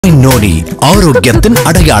Divine Noni, ஆரோக்கியத்தின்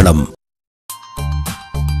அடையாளம்.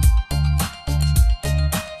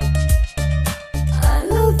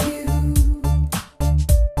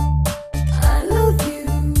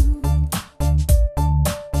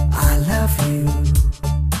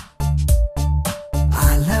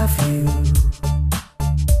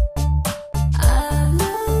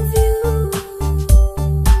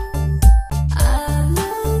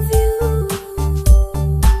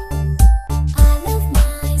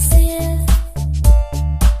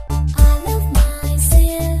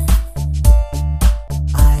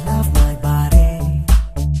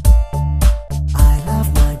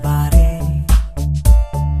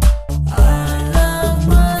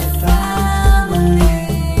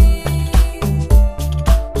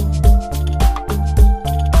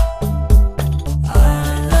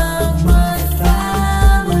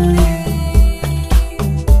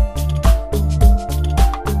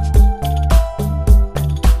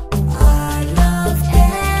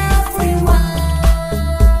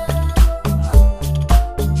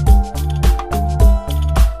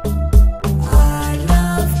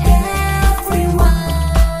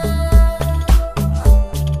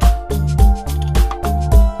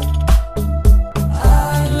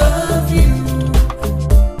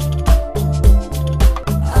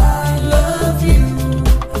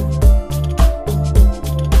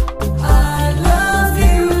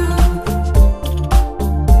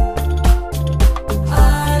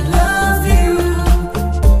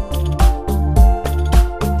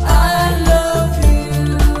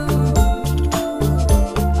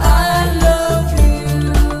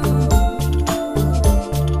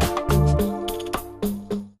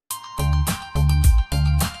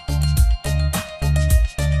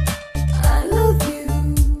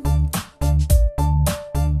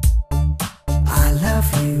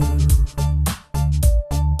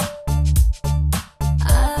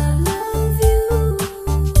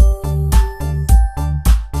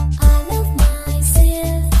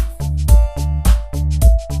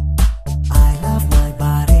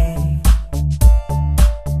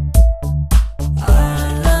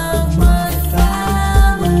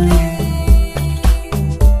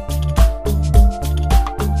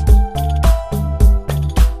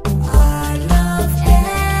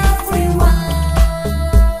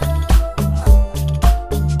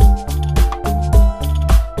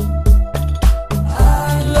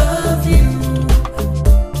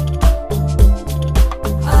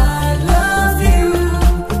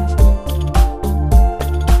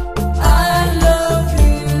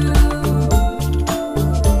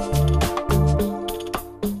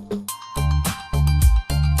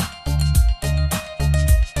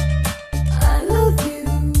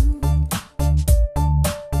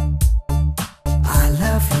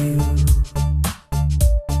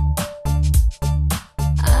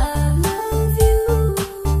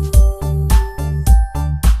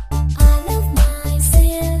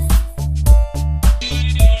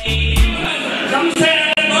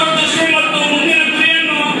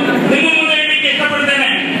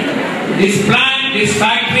 This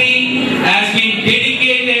factory has been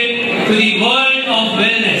dedicated to the world of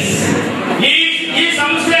wellness. ಈ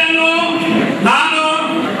ಸಂಸ್ಥೆಯನ್ನು ನಾನು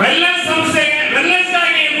ವೆಲ್ನೆಸ್ ಸಂಸ್ಥೆಗೆ ವೆಲ್ನೆಸ್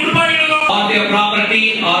ಆಗಿ ಮುಡಿಪಾಗಿಡಲು or their property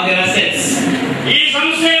or their assets. ಈ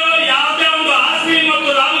ಸಂಸ್ಥೆಯು ಯಾವುದೇ ಒಂದು ಆಸ್ತಿ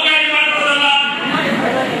ಮತ್ತು ಲಾಭಕ್ಕಾಗಿ ಮಾಡುವುದಲ್ಲ.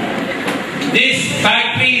 This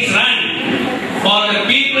factory is run for the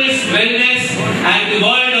people's wellness and the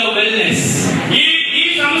world of wellness. ಈ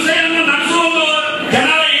ಸಂಸ್ಥೆಯನ್ನು ನಡೆಸುವುದು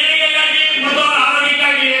ಜನರ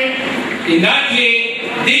in that way,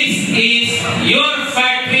 this is your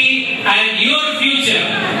factory and your future.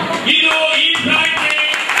 This factory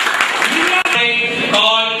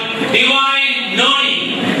called Divine Noni.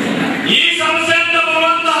 This ಸಂಸ್ಥೆಯಿಂದ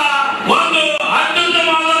ಬರುವಂತಹ ಒಂದು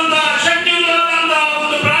ಅತ್ಯುತ್ತಮವಾದಂತಹ ಶಕ್ತಿಯುತವಾದಂತಹ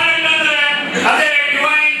ಒಂದು ಪ್ರಾಡಕ್ಟ್ ಅಂದ್ರೆ ಅದೇ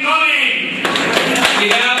Divine Noni. We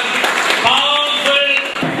have powerful.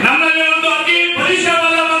 ನಮ್ಮಲ್ಲಿ ಒಂದು ಅತಿ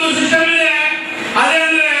ಬಲಿಷ್ಠವಾದ ಒಂದು ಸಿಸ್ಟಮ್ ಇದೆ. ಅದೇ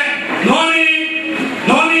ಅಂದ್ರೆ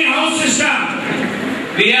Noni house system.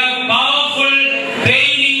 We have powerful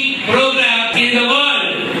training program in the world.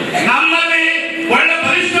 ನಮ್ಮಲ್ಲಿ ಒಳ್ಳೆ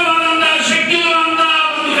ಬಲಿಷ್ಠವಾದಂತಹ ಶಕ್ತಿಯುತವಾದಂತಹ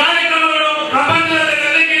ಒಂದು ಕಾರ್ಯಕ್ರಮಗಳು ಪ್ರಪಂಚದಲ್ಲಿ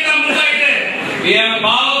ಎಲ್ಲಕ್ಕಿಂತ ಮುಂದಾಗಿದೆ. We have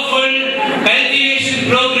powerful cultivation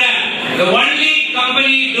program. The only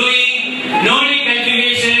company doing Noni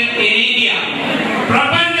cultivation in India.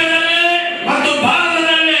 ಪ್ರಪಂಚದಲ್ಲಿ ಮತ್ತು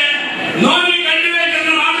ಭಾರತದಲ್ಲಿ Noni cultivation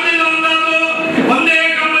ಮಾಡುತ್ತಿರುವಂತದ್ದು ಒಂದೇ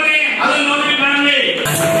ಕಂಪನಿ, ಅದು Noni family.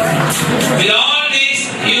 With all this,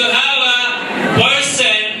 you have a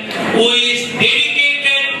person who is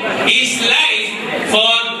dedicated his life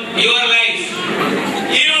for your life.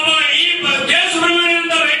 ಈ ದೇಶ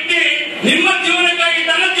ವ್ಯಕ್ತಿ ನಿಮ್ಮ ಜೀವನಕ್ಕಾಗಿ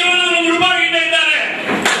ತನ್ನ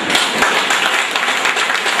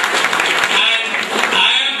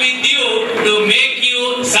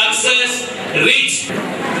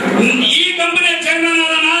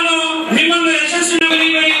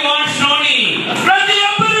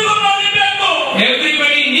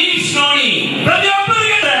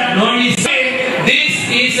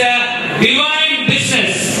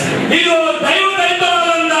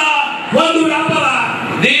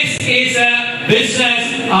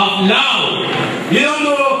business of love.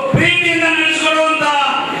 ಇದೊಂದು ಪ್ರೀತಿಯಿಂದ ನಡೆಸಿಕೊಳ್ಳುವಂತ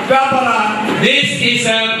ವ್ಯಾಪಾರ. This is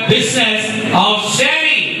a business of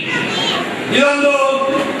sharing. ಇದೊಂದು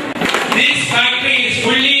this factory is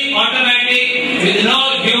fully automatic with no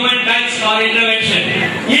human touch or intervention.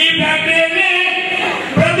 ಈ ಫ್ಯಾಕ್ಟರಿಯಲ್ಲಿ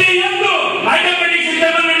ಪ್ರತಿಯೊಂದು ಆಟೋಮ್ಯಾಟಿಕ್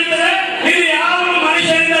ಸಿಸ್ಟಮ್ ನಡೀತದೆ. ಇದು ಯಾವ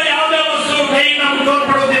ಮನುಷ್ಯರಿಂದ ಯಾವುದೇ ವಸ್ತು ಕೈಯಿಂದ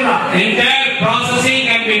ತೋರ್ಪಡುವುದಿಲ್ಲ. Entire processing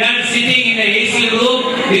can be done sitting in the AC room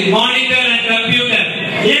with monitor and computer.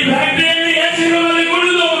 ಈ ಫ್ಯಾಕ್ಟರಿಯಲ್ಲಿ AC room ಅಲ್ಲಿ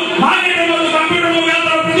ಕುಳಿತು ಮಾನಿಟರ್ ಮತ್ತು ಕಂಪ್ಯೂಟರ್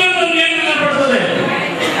ಮುಖಾಂತರ ಪ್ರತಿಯೊಂದು ನಿಯಂತ್ರಿಸಲ್ಪಡುತ್ತದೆ.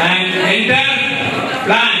 And entire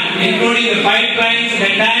plant, including the pipelines,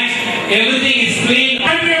 the tanks, everything is clean.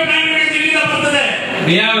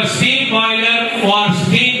 We have a steam boiler for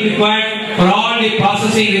steam required for all the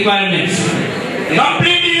processing requirements.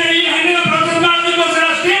 Completely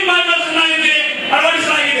steam boilers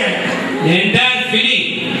the entire filling,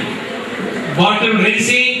 bottle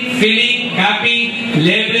rinsing, filling, capping,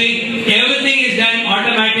 labeling, everything is done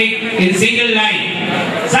automatic in single line.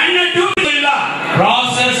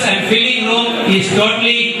 Process and filling room is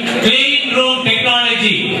totally clean room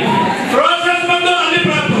technology. Process ಬಂದು ಅಲ್ಲಿ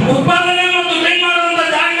ಉತ್ಪಾದನೆ ಮತ್ತು clean ಮಾಡುವಂತ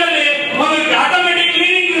ಜಾಗದಲ್ಲಿ ಒಂದು automatic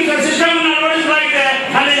cleaning system ಅನ್ನು ಅಳವಡಿಸಲಾಗಿದೆ.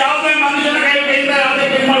 ಅಲ್ಲಿ ಯಾವುದೇ ಮನುಷ್ಯನ ಕೈಯಿಂದ ಯಾವುದೇ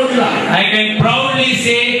ಕ್ಲೀನ್ ಮಾಡುವುದಿಲ್ಲ. I can proudly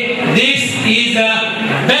say this is the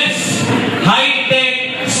best high-tech,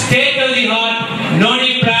 state-of-the-art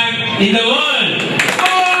Noni plant in the world.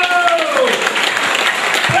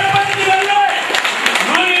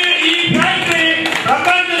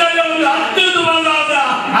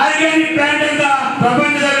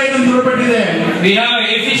 We have an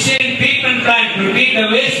efficient treatment plant to treat the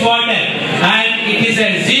wastewater, and it is a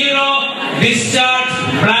zero discharge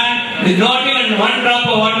plant with not even one drop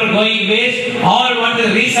of water going waste. All water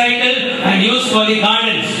is recycled and used for the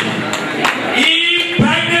gardens. ಈ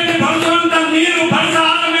ಫ್ಯಾಕ್ಟರಿಯಲ್ಲಿ ಬಳಸುವಂತ ನೀರು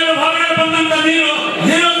ಬಳಸಾದ ಮೇಲೆ ಹೊರಗಡೆ ಬಂದಂತ ನೀರು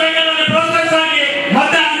zero cycle ಅಲ್ಲಿ process ಆಗಿ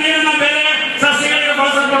ಮತ್ತೆ ಆ ನೀರನ್ನ ಬೇರೆ ಸಸ್ಯಗಳಿಗೆ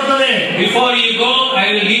ಬಳಸಲ್ಪಡುತ್ತದೆ. Before you go, I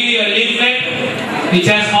will give you a leaflet which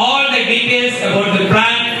has